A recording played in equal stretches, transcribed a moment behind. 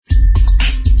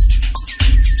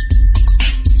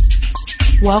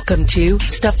Welcome to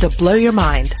Stuff to Blow Your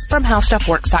Mind from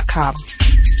HowStuffWorks.com.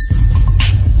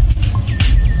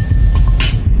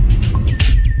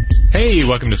 Hey,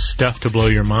 welcome to Stuff to Blow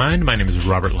Your Mind. My name is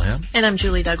Robert Lamb. And I'm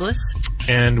Julie Douglas.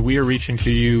 And we are reaching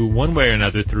to you one way or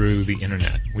another through the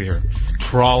internet. We are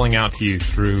crawling out to you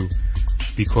through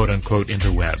the quote-unquote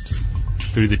interwebs,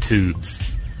 through the tubes.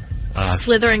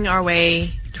 Slithering our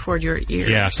way toward your ears.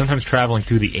 Yeah, sometimes traveling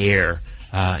through the air,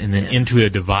 and then into a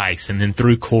device, and then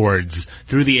through cords,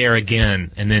 through the air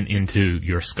again, and then into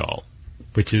your skull.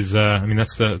 Which is,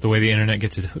 that's the way the internet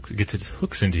gets its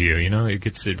hooks into you, you know?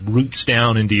 It roots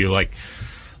down into you like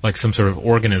some sort of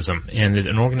organism, and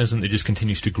an organism that just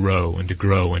continues to grow and to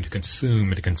grow and to consume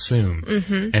and to consume.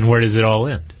 Mm-hmm. And where does it all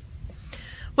end?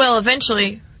 Well,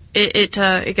 eventually,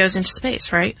 it goes into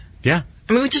space, right? Yeah.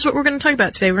 I mean, which is what we're going to talk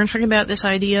about today. We're going to talk about this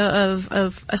idea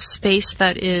of a space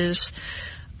that is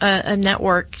a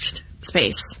networked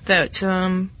space that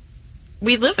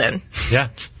we live in. Yeah.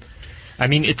 I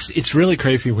mean, it's really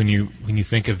crazy when you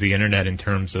think of the internet in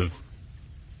terms of,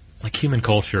 like, human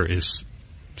culture is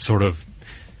sort of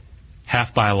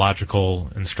half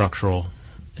biological and structural,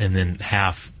 and then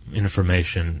half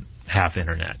information, half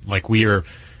internet. Like, where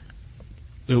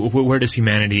does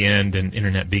humanity end and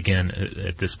internet begin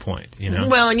at this point, you know?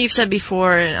 Well, and you've said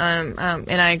before, and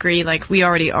I agree, like, we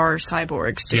already are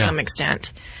cyborgs to some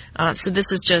extent. So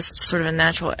this is just sort of a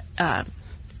natural,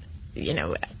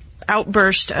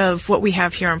 outburst of what we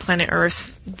have here on planet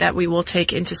Earth that we will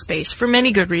take into space for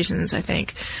many good reasons, I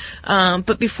think.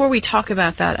 But before we talk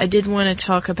about that, I did want to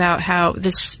talk about how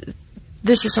this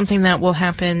is something that will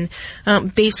happen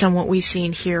based on what we've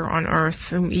seen here on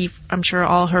Earth. And I'm sure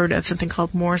all heard of something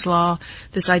called Moore's Law,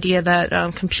 this idea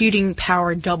that computing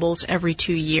power doubles every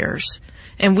 2 years.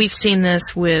 And we've seen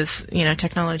this with,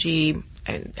 technology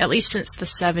at least since the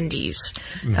 70s,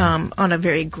 on a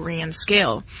very grand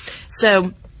scale.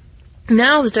 So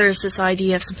now that there's this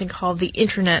idea of something called the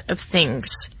Internet of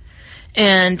Things,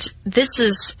 and this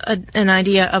is an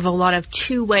idea of a lot of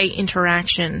two-way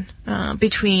interaction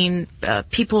between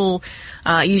people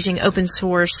using open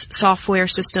source software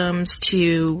systems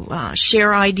to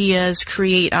share ideas,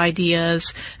 create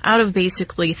ideas out of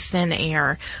basically thin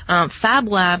air. Fab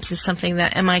Labs is something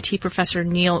that MIT professor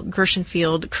Neil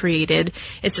Gershenfeld created.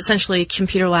 It's essentially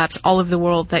computer labs all over the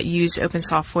world that use open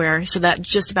software so that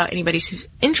just about anybody who's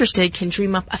interested can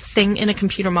dream up a thing in a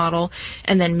computer model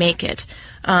and then make it.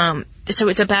 So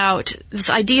it's about this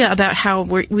idea about how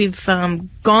we've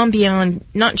gone beyond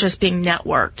not just being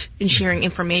networked and sharing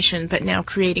information, but now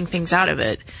creating things out of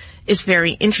it is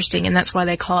very interesting, and that's why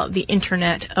they call it the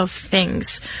Internet of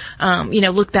Things.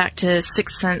 Look back to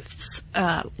Sixth Sense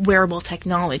wearable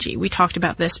technology. We talked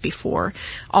about this before.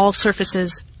 All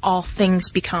surfaces, all things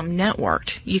become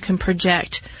networked. You can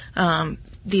project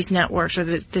these networks or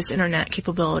this Internet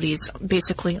capabilities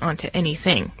basically onto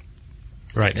anything.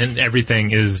 Right, and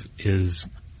everything is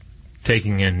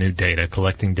taking in new data,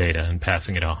 collecting data, and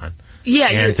passing it on. Yeah,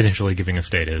 and potentially giving us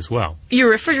data as well. Your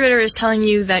refrigerator is telling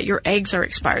you that your eggs are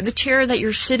expired. The chair that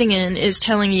you're sitting in is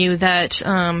telling you that,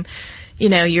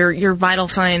 your vital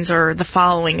signs are the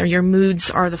following, or your moods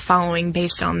are the following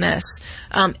based on this.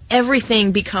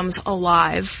 Everything becomes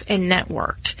alive and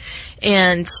networked,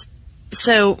 and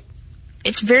so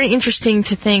it's very interesting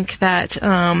to think that.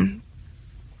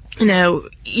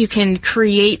 You can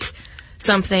create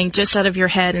something just out of your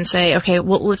head and say, okay,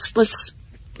 well, let's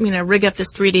rig up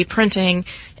this 3D printing,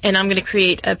 and I'm going to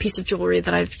create a piece of jewelry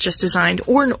that I've just designed,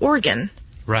 or an organ.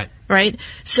 Right. Right?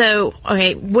 So,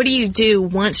 okay, what do you do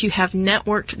once you have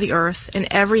networked the Earth and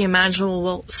every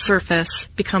imaginable surface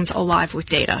becomes alive with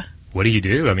data? What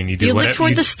do? I mean, you look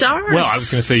toward the stars. Well, I was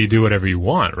going to say you do whatever you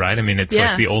want, right? I mean, it's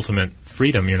like the ultimate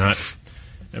freedom. You're not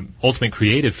ultimate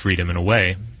creative freedom in a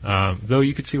way. Though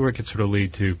you could see where it could sort of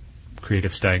lead to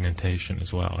creative stagnation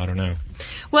as well. I don't know.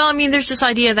 Well, I mean, there's this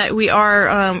idea that we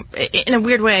are, in a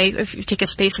weird way, if you take a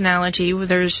space analogy, where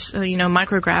there's,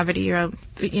 microgravity, or,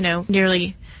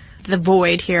 nearly the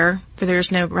void here, where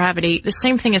there's no gravity. The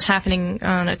same thing is happening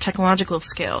on a technological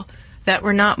scale, that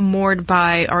we're not moored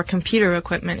by our computer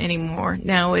equipment anymore.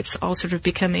 Now it's all sort of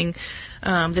becoming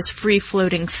this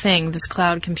free-floating thing, this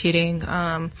cloud computing,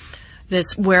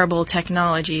 this wearable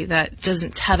technology that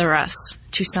doesn't tether us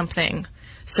to something.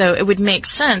 So it would make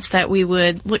sense that we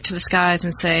would look to the skies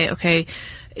and say, okay,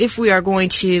 if we are going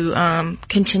to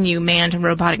continue manned and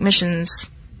robotic missions,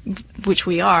 which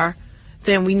we are,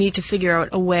 then we need to figure out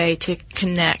a way to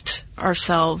connect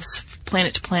ourselves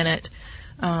planet to planet,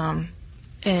 and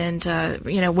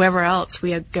wherever else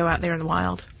we go out there in the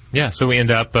wild. Yeah, so we end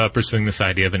up pursuing this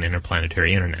idea of an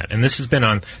interplanetary internet, and this has been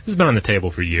on the table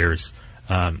for years.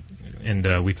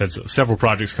 we've had several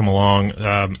projects come along,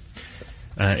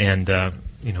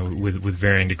 with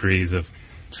varying degrees of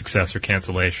success or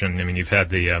cancellation. I mean, you've had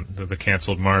the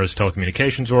canceled Mars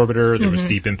telecommunications orbiter. There was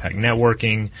deep impact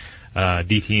networking,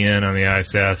 DTN on the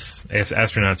ISS.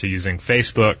 Astronauts are using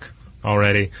Facebook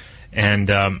already, and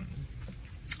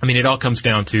it all comes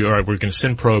down to, all right, we're going to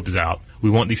send probes out. We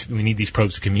need these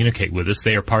probes to communicate with us.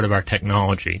 They are part of our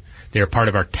technology. They are part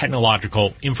of our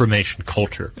technological information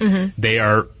culture. They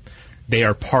are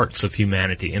parts of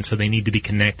humanity, and so they need to be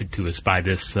connected to us by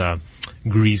this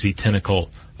greasy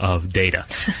tentacle of data.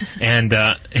 and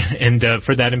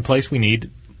for that in place, we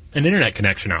need an internet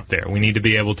connection out there. We need to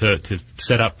be able to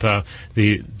set up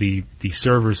the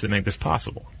servers that make this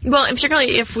possible. Well, and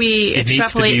particularly if we extrapolate this, it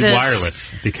needs to be this,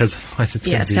 wireless, because otherwise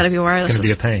it's got to be wireless. It's going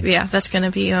to be a pain. Yeah, that's going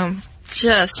to be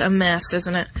just a mess,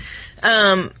 isn't it?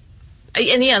 And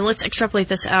yeah, let's extrapolate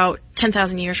this out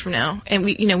 10,000 years from now. And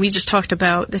we just talked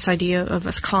about this idea of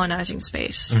us colonizing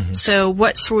space. So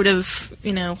what sort of,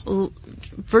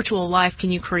 virtual life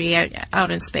can you create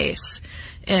out in space?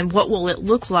 And what will it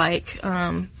look like,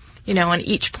 on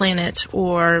each planet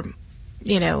or,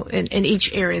 in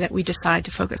each area that we decide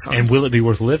to focus on? And will it be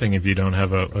worth living if you don't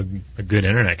have a good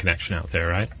internet connection out there,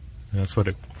 right? That's what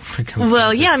it comes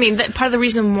down to. Yeah, part of the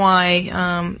reason why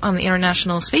on the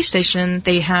International Space Station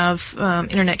they have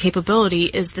internet capability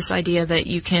is this idea that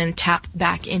you can tap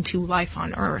back into life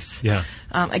on Earth. Yeah.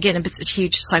 Again, it's a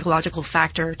huge psychological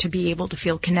factor to be able to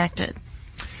feel connected.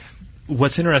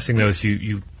 What's interesting, though, is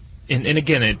you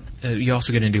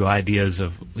also get into ideas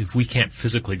of, if we can't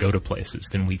physically go to places,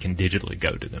 then we can digitally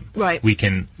go to them. Right. We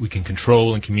can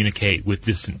control and communicate with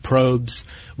distant probes.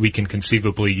 We can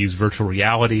conceivably use virtual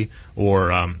reality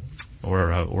or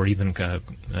even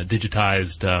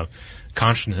digitized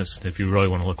consciousness, if you really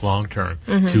want to look long term,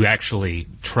 to actually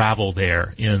travel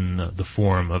there in the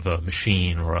form of a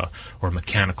machine or a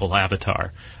mechanical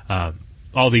avatar.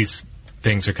 All these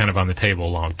things are kind of on the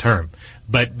table long term.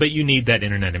 But you need that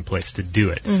internet in place to do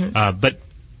it. But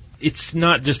it's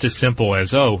not just as simple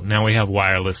as, now we have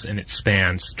wireless and it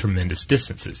spans tremendous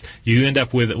distances. You end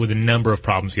up with a number of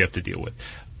problems you have to deal with.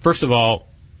 First of all,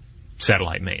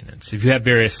 satellite maintenance. If you have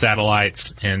various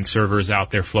satellites and servers out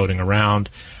there floating around,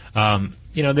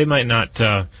 they might not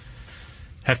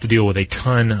have to deal with a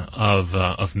ton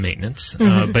of maintenance,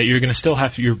 but you're going to still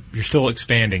have to, you're still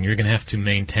expanding. You're going to have to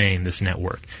maintain this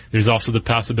network. There's also the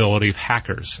possibility of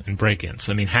hackers and break-ins.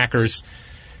 Hackers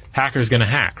going to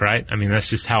hack, right? That's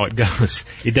just how it goes.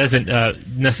 It doesn't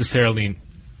necessarily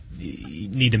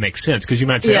need to make sense, because you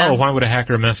might say, why would a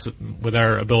hacker mess with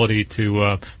our ability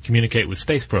to communicate with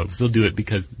space probes? They'll do it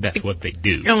because that's what they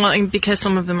do. Well, because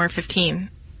some of them are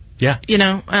 15. Yeah.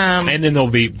 And then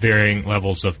there'll be varying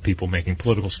levels of people making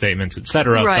political statements, et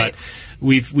cetera. Right.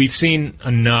 But we've seen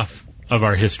enough of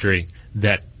our history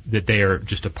that they are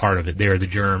just a part of it. They are the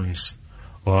germs,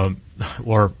 or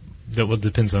that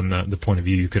depends on the point of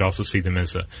view. You could also see them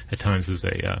as at times as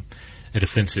a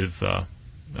defensive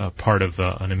part of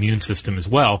an immune system as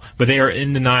well. But they are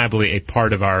undeniably a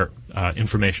part of our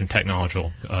information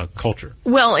technological culture.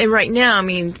 Well, and right now,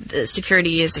 the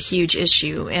security is a huge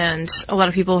issue, and a lot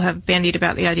of people have bandied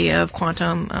about the idea of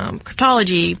quantum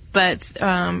cryptology,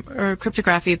 or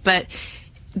cryptography, but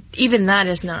even that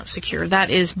is not secure.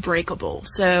 That is breakable.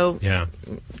 So,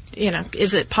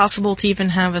 is it possible to even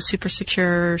have a super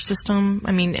secure system?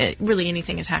 Really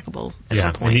anything is hackable at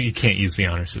some point. And you can't use the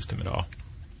honor system at all.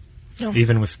 No.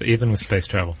 Even with space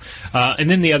travel. And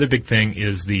then the other big thing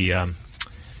is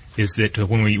that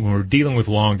when we're dealing with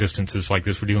long distances like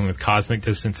this, we're dealing with cosmic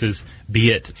distances, be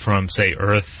it from, say,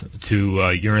 Earth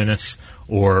to Uranus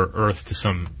or Earth to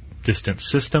some distant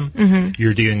system,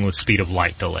 you're dealing with speed of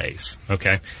light delays.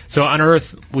 Okay? So on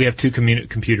Earth, we have two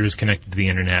computers connected to the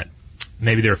Internet.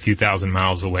 Maybe they're a few thousand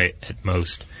miles away at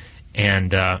most,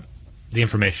 and the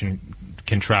information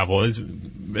can travel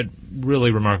at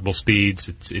really remarkable speeds.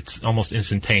 It's almost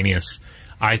instantaneous.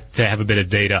 I have a bit of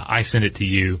data, I send it to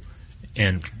you,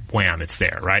 and wham, it's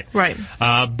there, right? Right.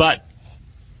 But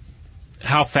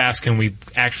how fast can we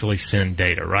actually send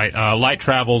data, right? Light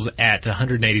travels at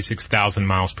 186,000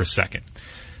 miles per second.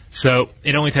 So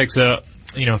it only takes a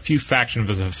few fractions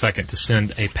of a second to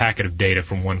send a packet of data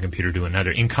from one computer to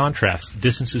another. In contrast,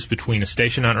 distances between a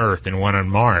station on Earth and one on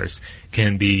Mars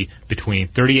can be between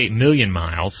 38 million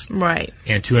miles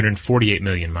and 248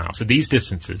 million miles. At these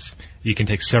distances, you can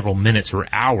take several minutes or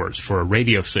hours for a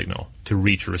radio signal to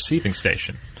reach a receiving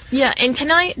station. Yeah, and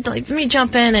let me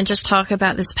jump in and just talk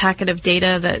about this packet of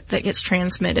data that gets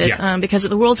transmitted. Yeah. Because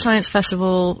at the World Science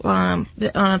Festival, on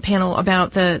a panel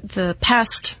about the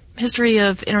past History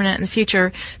of Internet in the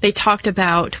Future, they talked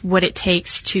about what it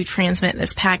takes to transmit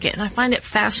this packet. And I find it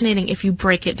fascinating if you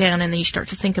break it down and then you start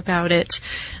to think about it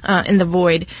in the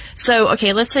void. So,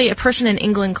 okay, let's say a person in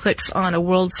England clicks on a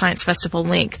World Science Festival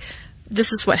link.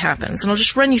 This is what happens, and I'll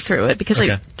just run you through it because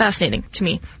it's fascinating to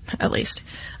me, at least.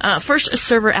 First, a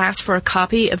server asks for a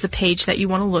copy of the page that you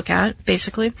want to look at,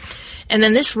 basically. And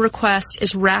then this request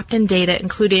is wrapped in data,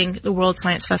 including the World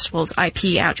Science Festival's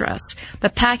IP address. The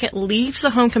packet leaves the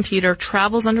home computer,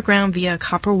 travels underground via a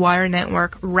copper wire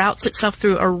network, routes itself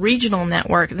through a regional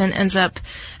network, then ends up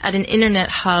at an internet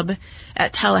hub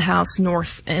at Telehouse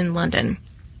North in London.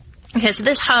 Okay, so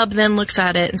this hub then looks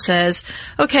at it and says,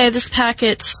 okay, this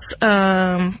packet's,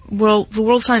 the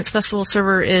World Science Festival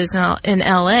server is in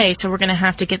LA, so we're going to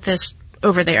have to get this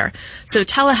over there. So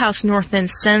Telehouse North then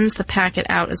sends the packet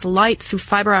out as light through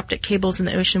fiber optic cables in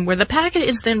the ocean, where the packet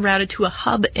is then routed to a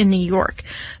hub in New York.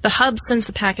 The hub sends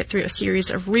the packet through a series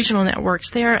of regional networks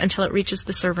there until it reaches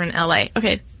the server in LA.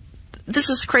 Okay, this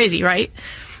is crazy, right?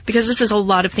 Because this is a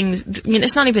lot of things.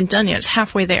 It's not even done yet. It's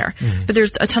halfway there. Mm-hmm. But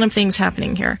there's a ton of things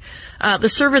happening here. The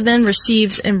server then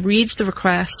receives and reads the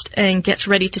request and gets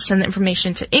ready to send the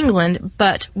information to England.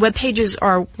 But web pages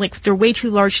are, they're way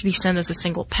too large to be sent as a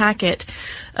single packet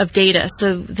of data.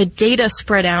 So the data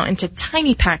spread out into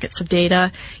tiny packets of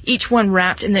data, each one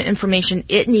wrapped in the information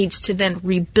it needs to then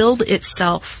rebuild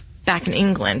itself back in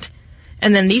England.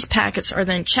 And then these packets are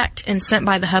then checked and sent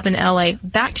by the hub in LA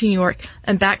back to New York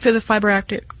and back through the fiber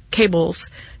optic cables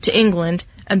to England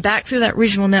and back through that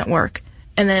regional network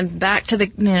and then back to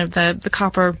the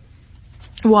copper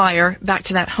wire back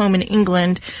to that home in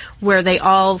England where they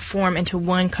all form into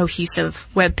one cohesive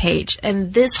web page.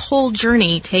 And this whole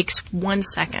journey takes 1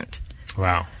 second.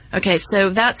 Wow. Okay, so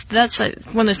that's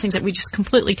one of those things that we just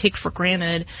completely take for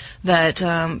granted, that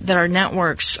our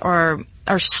networks are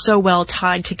so well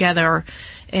tied together,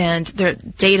 and their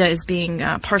data is being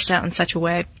parsed out in such a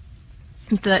way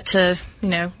that to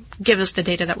give us the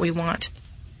data that we want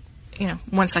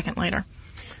 1 second later.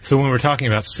 So when we're talking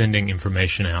about sending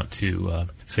information out to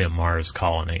say a Mars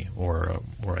colony or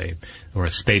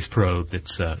a space probe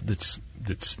that's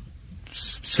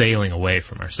sailing away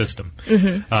from our system,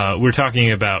 mm-hmm. We're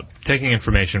talking about taking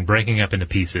information, breaking up into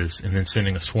pieces, and then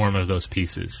sending a swarm of those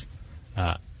pieces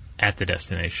at the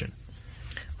destination.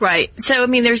 Right. So,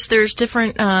 there's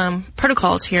different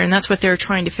protocols here, and that's what they're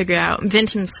trying to figure out.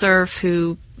 Vinton Cerf,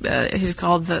 who is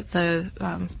called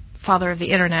the father of the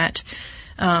Internet,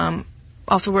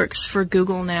 also works for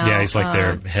Google now. Yeah, he's like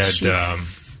their head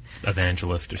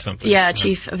evangelist or something. Yeah,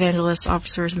 chief evangelist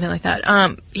officer or something like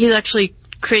that. He's actually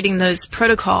creating those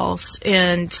protocols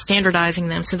and standardizing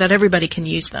them so that everybody can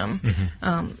use them,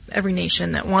 mm-hmm. Every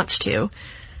nation that wants to.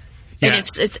 And yeah.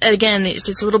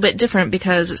 It's a little bit different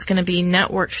because it's going to be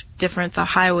networked different. The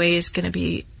highway is going to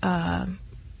be,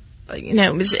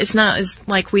 it's not as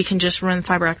like we can just run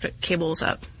fiber optic cables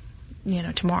up,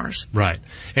 to Mars. Right.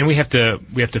 And we have to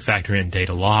factor in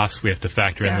data loss. We have to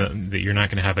factor in that you're not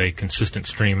going to have a consistent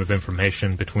stream of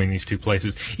information between these two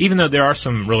places. Even though there are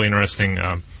some really interesting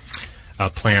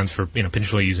plans for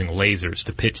potentially using lasers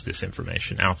to pitch this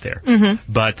information out there. Mm-hmm.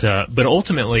 But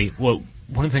ultimately,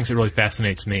 one of the things that really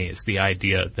fascinates me is the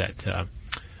idea that,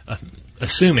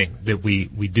 assuming that we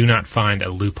do not find a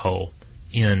loophole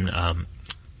in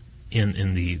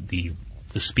the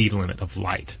speed limit of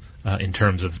light in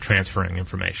terms of transferring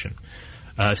information,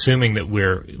 assuming that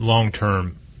we're long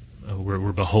term,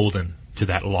 we're beholden to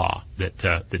that law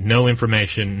that no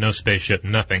information, no spaceship,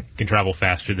 nothing can travel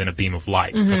faster than a beam of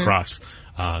light mm-hmm. across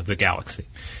the galaxy.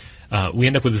 We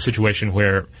end up with a situation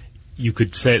where you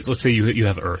could say, let's say you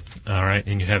have Earth, all right,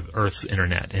 and you have Earth's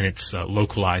internet, and it's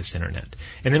localized internet.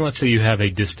 And then let's say you have a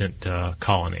distant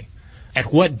colony.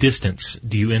 At what distance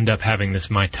do you end up having this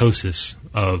mitosis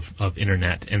of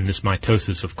internet and this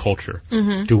mitosis of culture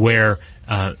mm-hmm. to where,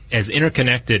 as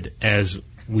interconnected as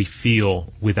we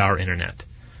feel with our internet,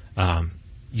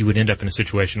 you would end up in a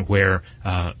situation where,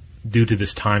 due to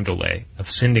this time delay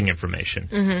of sending information,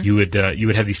 mm-hmm. you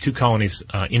would have these two colonies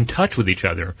in touch with each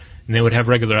other, and they would have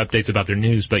regular updates about their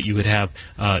news, but you would have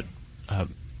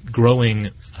growing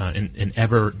and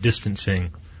ever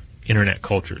distancing internet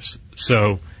cultures.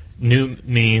 So new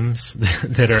memes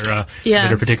that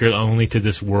are particular only to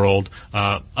this world,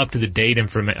 up to date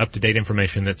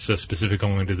information that's specific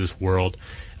only to this world,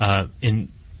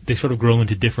 they sort of grow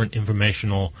into different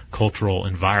informational, cultural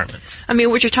environments.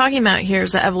 What you're talking about here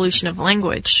is the evolution of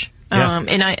language. Yeah.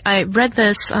 And I read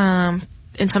this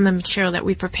in some of the material that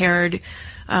we prepared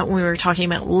when we were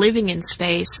talking about living in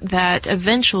space, that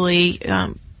eventually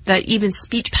that even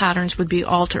speech patterns would be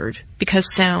altered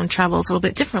because sound travels a little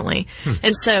bit differently.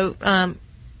 And so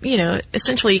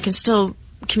essentially you can still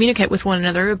communicate with one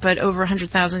another, but over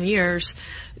 100,000 years,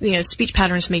 speech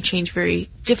patterns may change very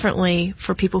differently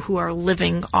for people who are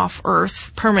living off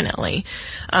Earth permanently.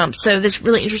 So this is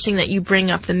really interesting that you bring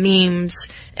up the memes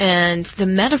and the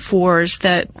metaphors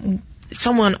that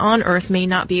someone on Earth may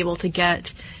not be able to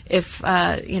get if,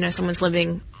 someone's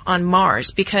living on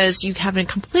Mars, because you have a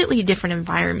completely different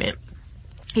environment.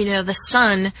 The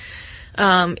sun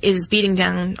is beating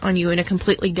down on you in a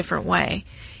completely different way.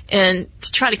 And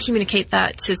to try to communicate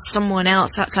that to someone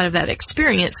else outside of that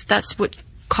experience, that's what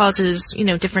causes,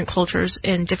 different cultures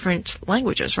and different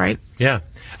languages, right? Yeah.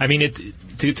 I mean,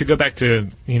 to go back to,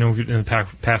 in the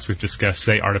past we've discussed,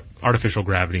 say, artificial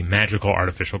gravity, magical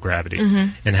artificial gravity,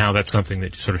 and how that's something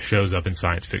that sort of shows up in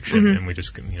science fiction, and we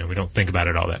just, we don't think about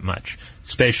it all that much.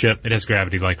 Spaceship, it has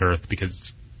gravity like Earth because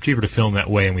it's cheaper to film that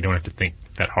way and we don't have to think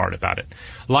that hard about it.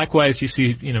 Likewise, you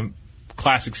see,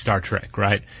 classic Star Trek,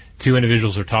 right? Two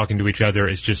individuals are talking to each other.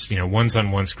 It's just, one's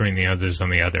on one screen, the other's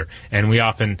on the other. And we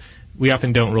often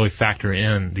don't really factor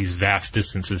in these vast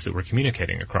distances that we're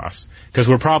communicating across, because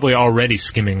we're probably already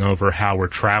skimming over how we're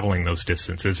traveling those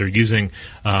distances or using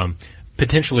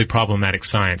potentially problematic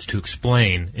science to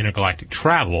explain intergalactic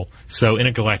travel. So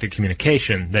intergalactic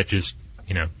communication, that just,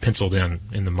 penciled in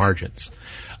the margins.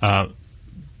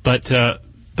 But to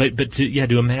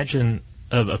imagine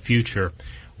a future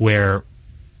where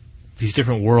these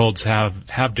different worlds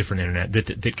have different internet,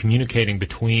 that communicating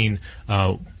between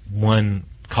one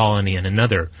colony and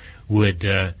another would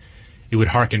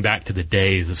harken back to the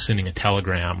days of sending a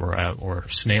telegram or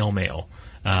snail mail,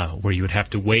 where you would have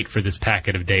to wait for this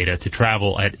packet of data to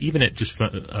travel at just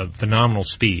phenomenal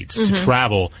speeds, to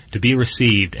travel, to be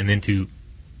received, and then to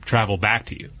travel back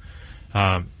to you.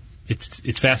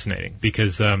 It's fascinating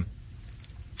because the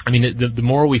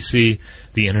more we see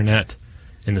the internet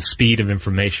and the speed of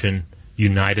information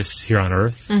unite us here on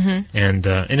Earth, and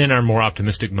in our more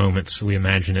optimistic moments, we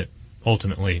imagine it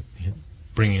ultimately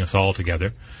bringing us all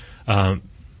together.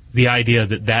 The idea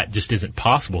that just isn't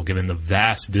possible given the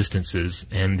vast distances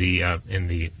and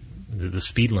the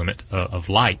speed limit of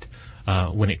light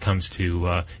when it comes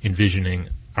to envisioning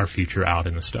our future out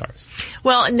in the stars.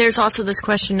 Well, and there's also this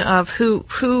question of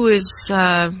who is,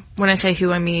 when I say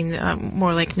who, I mean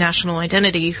more like national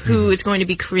identity, who is going to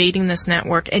be creating this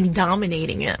network and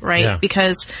dominating it, right? Yeah.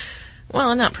 Because,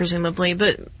 well, not presumably,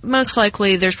 but most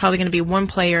likely there's probably going to be one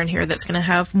player in here that's going to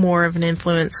have more of an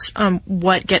influence on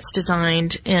what gets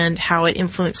designed and how it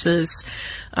influences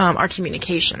our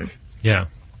communication. Yeah.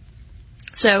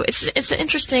 So it's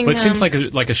interesting. But it seems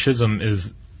like a schism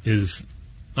is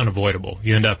unavoidable.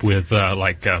 You end up with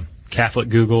Catholic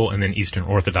Google and then Eastern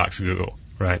Orthodox Google,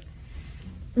 right?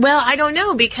 Well, I don't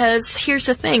know, because here's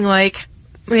the thing,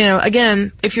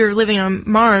 again, if you're living on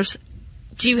Mars,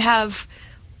 do you have,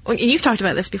 and you've talked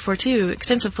about this before too,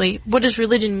 extensively, what does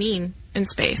religion mean in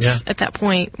space at that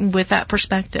point with that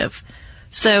perspective?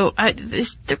 So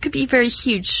there could be very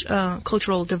huge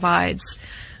cultural divides.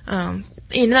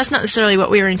 And that's not necessarily what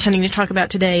we were intending to talk about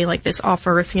today, like this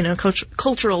off-Earth,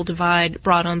 cultural divide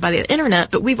brought on by the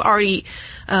internet. But we've already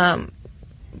been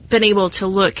able to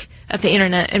look at the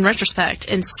internet in retrospect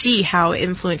and see how it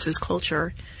influences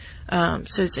culture.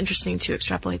 So it's interesting to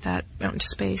extrapolate that out into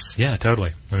space. Yeah,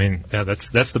 totally. I mean,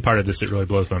 that's the part of this that really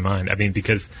blows my mind. I mean,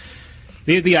 because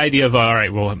the idea of, all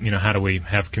right, well, how do we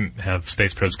have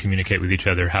space probes communicate with each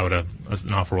other? How would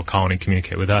an off-world colony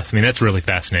communicate with us? I mean, that's really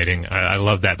fascinating. I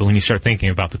love that. But when you start thinking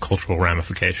about the cultural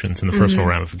ramifications and the personal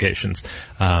ramifications,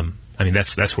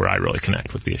 that's where I really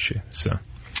connect with the issue. So, all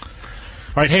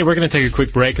right, hey, we're going to take a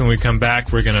quick break, and when we come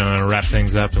back, we're going to wrap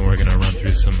things up, and we're going to run through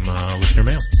some listener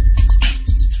mail.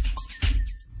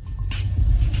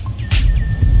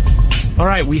 All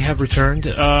right, we have returned.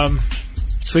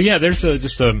 There's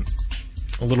just a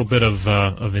little bit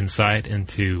of insight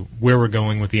into where we're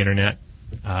going with the internet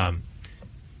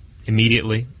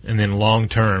immediately, and then long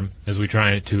term as we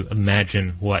try to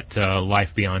imagine what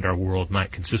life beyond our world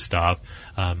might consist of.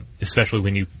 Especially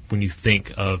when you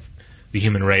think of the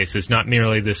human race as not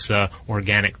merely this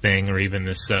organic thing or even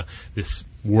this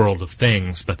world of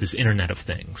things, but this internet of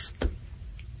things.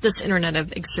 This internet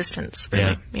of existence,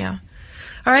 really. Yeah.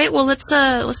 All right, well, let's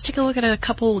take a look at a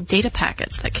couple data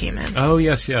packets that came in. Oh,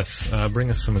 yes. Bring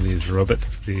us some of these, Robert,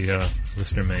 the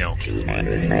listener mail.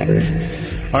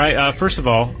 All right, first of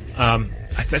all, I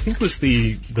think it was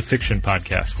the Fiction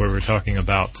podcast where we were talking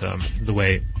about the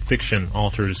way fiction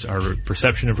alters our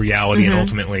perception of reality and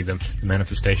ultimately the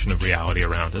manifestation of reality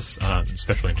around us,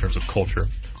 especially in terms of culture.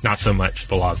 Not so much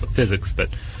the laws of physics,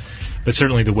 but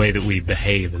certainly the way that we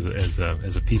behave as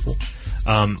a people.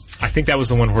 I think that was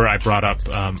the one where I brought up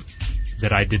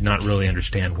that I did not really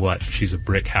understand what she's a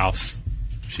brick house.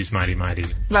 She's mighty, mighty.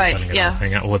 Right, yeah.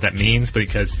 Hang out what that means,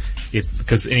 because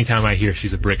anytime I hear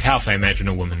she's a brick house, I imagine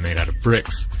a woman made out of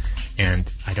bricks.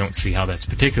 And I don't see how that's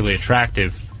particularly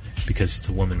attractive because it's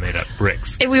a woman made out of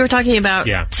bricks. We were talking about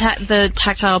Yeah. the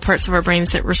tactile parts of our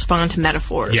brains that respond to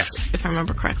metaphors, Yes. if I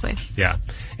remember correctly. Yeah.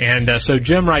 And so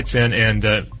Jim writes in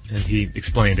and he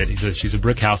explained it. He says she's a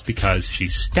brick house because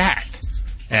she's stacked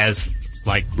as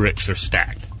like bricks are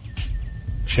stacked.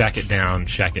 Shack it down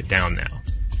now.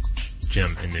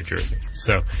 Jim in New Jersey.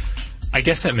 So I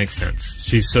guess that makes sense.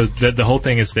 The whole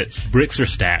thing is that bricks are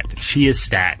stacked. She is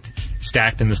stacked.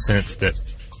 Stacked in the sense that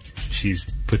she's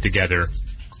put together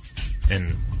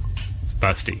and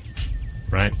busty.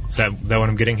 Right? Is that what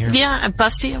I'm getting here? Yeah,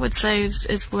 busty, I would say,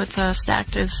 is what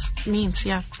stacked means,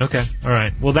 yeah. Okay, all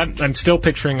right. Well, I'm still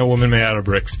picturing a woman made out of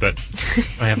bricks, but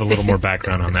I have a little more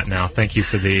background on that now. Thank you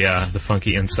for the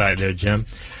funky insight there, Jim.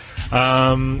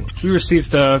 We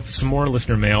received some more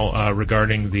listener mail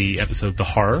regarding the episode The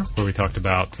Horror, where we talked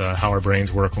about how our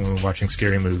brains work when we're watching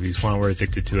scary movies, why we're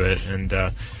addicted to it, and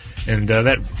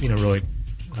that really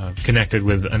connected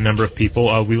with a number of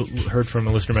people. We heard from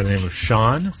a listener by the name of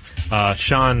Sean.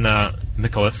 Sean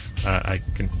Micallef. I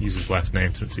can use his last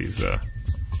name since he's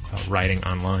writing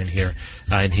online here.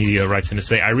 And he writes in to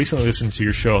say, I recently listened to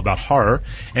your show about horror,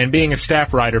 and being a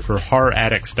staff writer for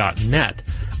HorrorAddicts.net,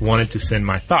 wanted to send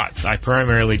my thoughts. I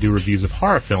primarily do reviews of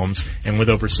horror films, and with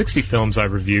over 60 films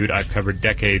I've reviewed, I've covered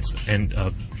decades and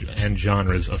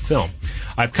genres of film.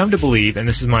 I've come to believe, and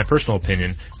this is my personal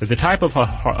opinion, that the type of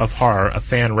horror a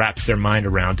fan wraps their mind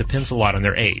around depends a lot on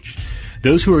their age.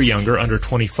 Those who are younger, under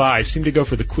 25, seem to go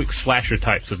for the quick slasher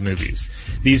types of movies.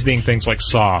 These being things like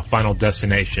Saw, Final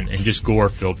Destination, and just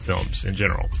gore-filled films in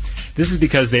general. This is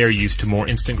because they are used to more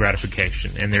instant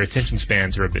gratification, and their attention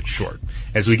spans are a bit short.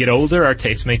 As we get older, our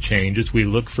tastes may change as we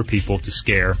look for people to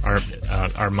scare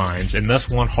our minds, and thus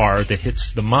want horror that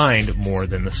hits the mind more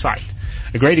than the sight.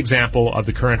 A great example of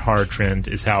the current horror trend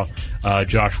is how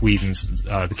Josh Whedon's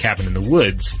The Cabin in the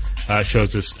Woods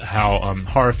shows us how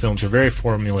horror films are very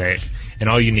formulaic, and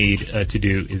all you need to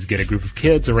do is get a group of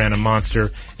kids around a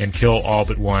monster and kill all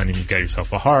but one, and you've got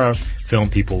yourself a horror film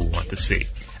people will want to see.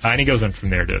 And he goes on from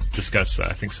there to discuss,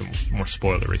 I think, some more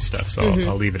spoilery stuff, so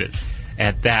I'll leave it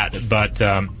at that. But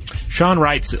Sean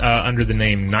writes under the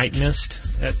name Night Mist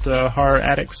at Horror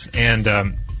Addicts,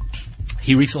 and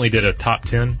he recently did a top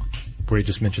 10 where he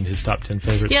just mentioned his top 10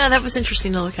 favorites. Yeah, that was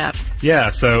interesting to look at. Yeah,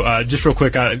 so just real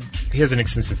quick, he has an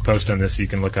extensive post on this you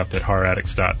can look up at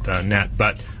horroraddicts.net,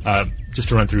 but just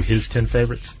to run through his 10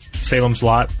 favorites. Salem's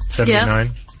Lot, 79.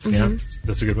 Yeah,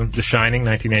 that's a good one. The Shining,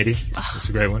 1980. That's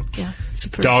a great one. Yeah.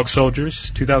 Dog Soldiers,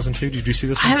 2002. Did you see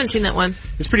this one? I haven't seen that one.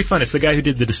 It's pretty fun. It's the guy who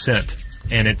did The Descent,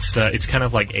 and it's kind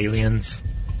of like Aliens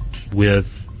with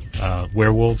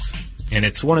werewolves, and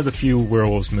it's one of the few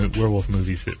werewolf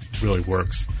movies that really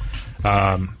works.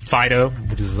 Fido,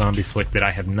 which is a zombie flick that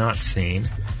I have not seen.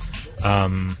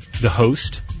 The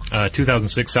Host,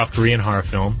 2006 South Korean horror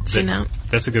film. Seen that.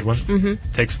 That's a good one.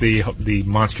 Mm-hmm. Takes the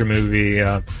monster movie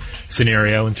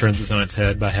scenario and turns it on its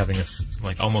head by having us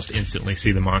almost instantly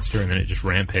see the monster, and then it just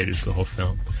rampages the whole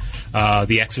film.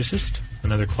 The Exorcist,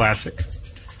 another classic.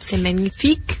 C'est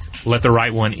magnifique. Let the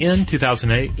Right One In,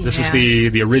 2008. This is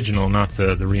the original, not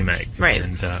the remake. Right.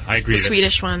 And I agree. The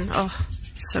Swedish one. Oh,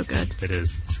 so good. It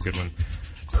is. It's a good one.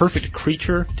 Perfect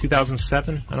Creature,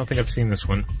 2007. I don't think I've seen this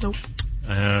one. Nope.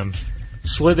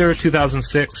 Slither,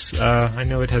 2006. I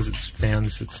know it has its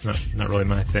fans. It's not really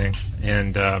my thing.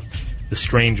 And The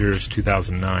Strangers,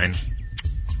 2009.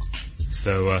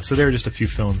 So there are just a few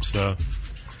films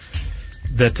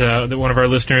that one of our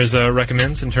listeners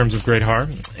recommends in terms of great horror.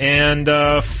 And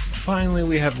finally,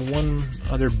 we have one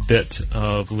other bit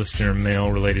of listener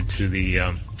mail related to the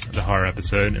horror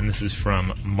episode, and this is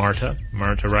from Marta.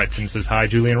 Marta writes and says, Hi,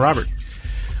 Julie and Robert.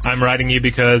 I'm writing you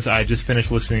because I just finished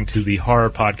listening to the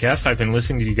horror podcast. I've been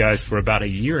listening to you guys for about a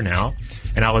year now,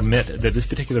 and I'll admit that this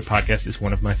particular podcast is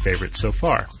one of my favorites so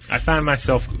far. I found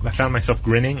myself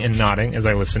grinning and nodding as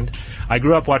I listened. I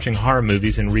grew up watching horror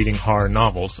movies and reading horror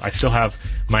novels. I still have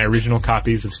my original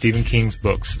copies of Stephen King's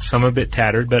books, some a bit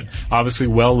tattered, but obviously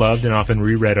well-loved and often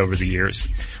reread over the years.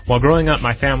 While growing up,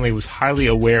 my family was highly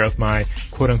aware of my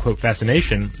quote-unquote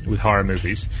fascination with horror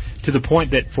movies, to the point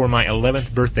that for my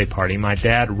 11th birthday party, my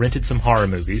dad rented some horror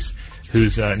movies,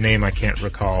 whose name I can't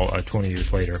recall 20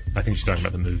 years later. I think she's talking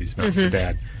about the movies, not the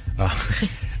dad.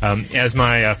 As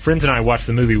my friends and I watched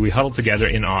the movie, we huddled together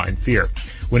in awe and fear.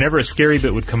 Whenever a scary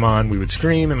bit would come on, we would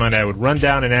scream, and my dad would run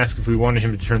down and ask if we wanted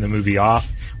him to turn the movie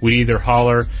off. We'd either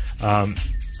holler,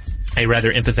 a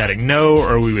rather empathetic no,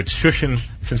 or we would shush him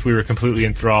since we were completely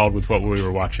enthralled with what we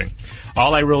were watching.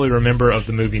 All I really remember of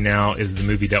the movie now is the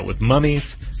movie dealt with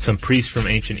mummies, some priests from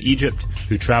ancient Egypt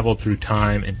who traveled through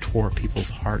time and tore people's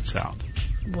hearts out.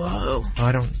 Whoa.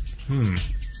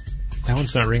 That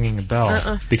one's not ringing a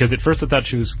bell. Because at first I thought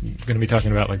she was going to be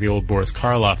talking about like the old Boris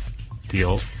Karloff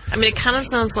deals. I mean, it kind of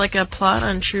sounds like a plot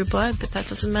on True Blood, but that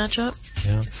doesn't match up.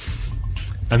 Yeah.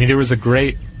 I mean, there was a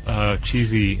great,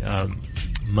 cheesy,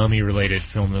 mummy-related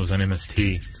film that was on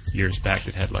MST years back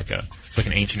that had it's like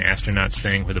an ancient astronauts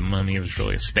thing where the mummy was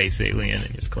really a space alien and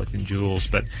he was collecting jewels,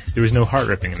 but there was no heart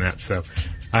ripping in that, so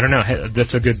I don't know.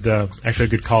 That's a good, actually a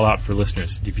good call out for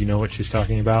listeners. If you know what she's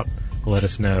talking about, let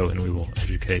us know and we will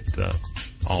educate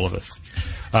all of us.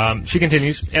 She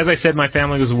continues, as I said, my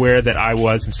family was aware that I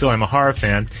was and still am a horror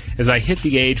fan. As I hit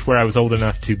the age where I was old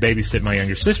enough to babysit my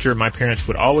younger sister, my parents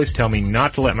would always tell me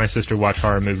not to let my sister watch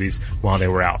horror movies while they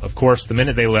were out. Of course, the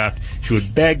minute they left, she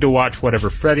would beg to watch whatever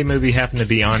Freddy movie happened to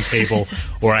be on table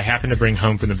or I happened to bring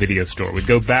home from the video store. We'd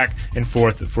go back and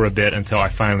forth for a bit until I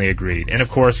finally agreed. And of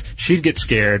course, she'd get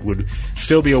scared, would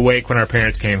still be awake when our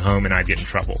parents came home, and I'd get in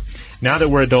trouble. Now that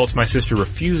we're adults, my sister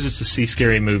refuses to see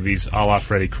scary movies a la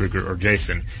Freddy Krueger or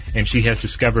Jason, and she has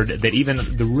discovered that even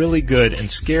the really good and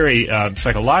scary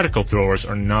psychological thrillers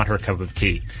are not her cup of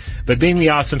tea. But being the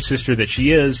awesome sister that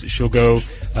she is, she'll go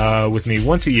with me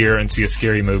once a year and see a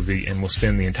scary movie, and will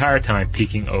spend the entire time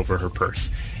peeking over her purse.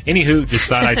 Anywho, just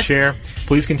thought I'd share.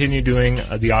 Please continue doing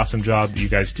the awesome job that you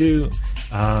guys do.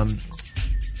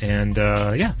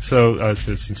 So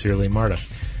sincerely, Marta.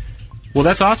 Well,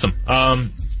 that's awesome.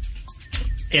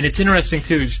 And it's interesting,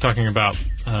 too, just talking about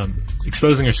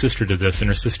exposing her sister to this, and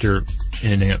her sister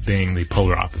ending up being the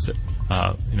polar opposite.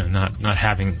 Not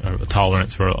having a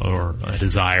tolerance or a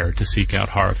desire to seek out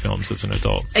horror films as an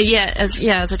adult. As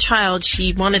a child,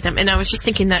 she wanted them. And I was just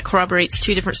thinking that corroborates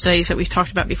two different studies that we've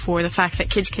talked about before. The fact that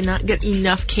kids cannot get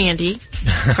enough candy,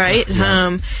 right?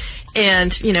 Yeah.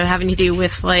 And, having to do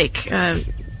with,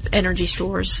 energy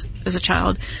stores as a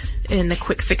child and the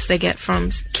quick fix they get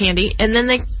from candy. And then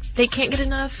they can't get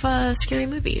enough scary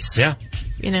movies. Yeah.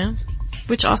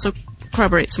 Which also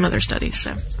corroborates some other studies.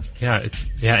 So. Yeah,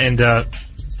 and I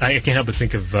can't help but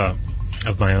think of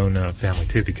my own family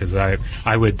too, because I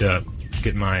would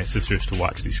get my sisters to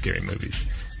watch these scary movies.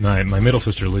 My middle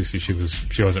sister Lucy,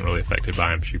 she wasn't really affected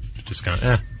by them. She just kind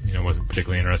of wasn't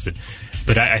particularly interested.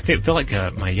 But I feel like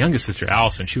my youngest sister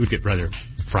Allison, she would get rather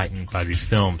frightened by these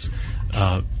films.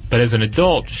 But as an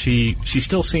adult, she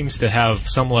still seems to have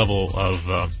some level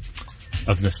of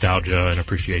nostalgia and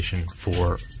appreciation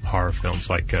for horror films.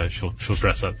 Like she'll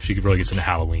dress up. She really gets into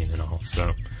Halloween and all.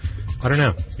 So I don't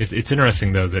know. It's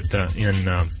interesting though that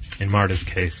in Marta's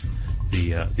case,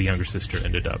 the younger sister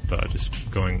ended up just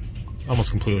going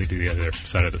almost completely to the other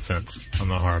side of the fence on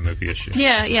the horror movie issue.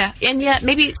 Yeah, and yet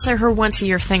maybe it's her once a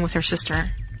year thing with her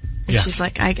sister. And she's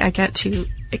like, I got to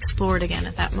explore it again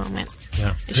at that moment.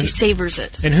 Yeah, and she savors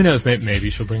it. And who knows? Maybe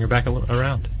she'll bring her back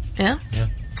around. Yeah.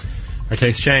 Our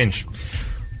tastes change.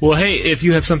 Well, hey, if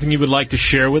you have something you would like to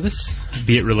share with us,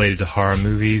 be it related to horror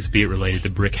movies, be it related to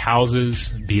brick houses,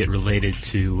 be it related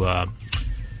to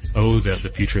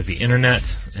the future of the internet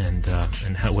and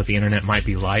what the internet might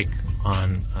be like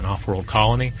on an off-world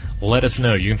colony, let us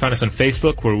know. You can find us on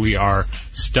Facebook, where we are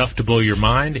Stuff to Blow Your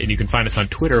Mind, and you can find us on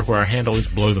Twitter, where our handle is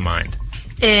Blow the Mind.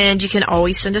 And you can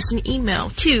always send us an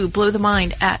email to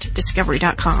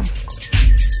blowthemind@discovery.com.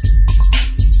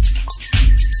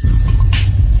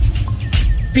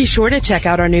 Be sure to check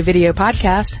out our new video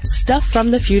podcast, Stuff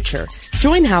from the Future.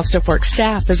 Join How Stuff Works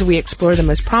staff as we explore the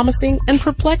most promising and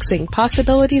perplexing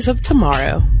possibilities of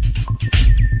tomorrow.